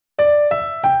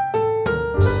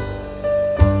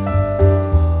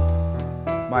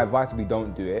my advice would be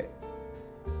don't do it,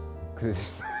 because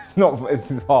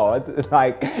it's hard.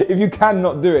 Like, if you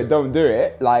cannot do it, don't do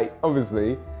it. Like,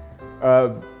 obviously.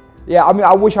 Yeah, I mean,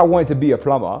 I wish I wanted to be a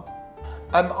plumber.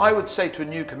 I would say to a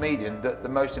new comedian that the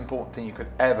most important thing you could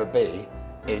ever be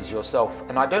is yourself.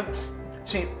 And I don't,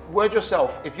 see, word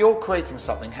yourself, if you're creating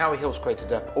something, Harry Hill's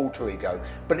created an alter ego,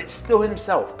 but it's still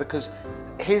himself because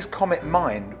his comic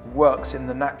mind works in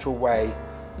the natural way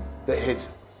that his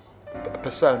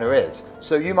persona is.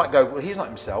 So you might go, well, he's not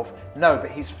himself. No, but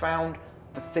he's found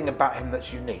the thing about him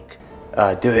that's unique.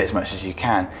 Do it as much as you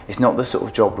can. It's not the sort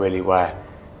of job really where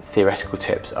theoretical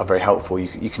tips are very helpful.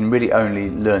 You can really only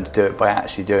learn to do it by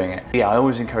actually doing it. Yeah, I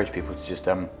always encourage people to just,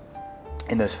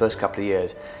 in those first couple of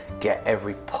years, get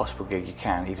every possible gig you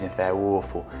can, even if they're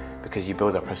awful, because you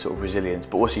build up a sort of resilience,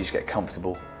 but also you just get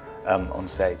comfortable on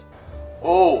stage.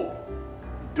 Oh,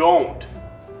 don't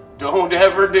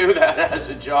ever do that as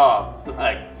a job.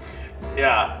 Like,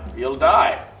 yeah, you'll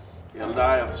die. You'll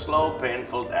die of slow,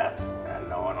 painful death, and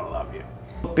no one will love you.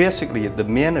 Basically, the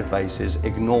main advice is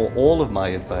ignore all of my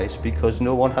advice because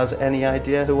no one has any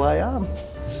idea who I am.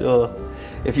 So,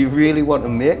 if you really want to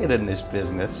make it in this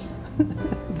business,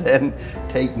 then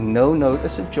take no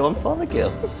notice of John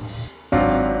Fothergill.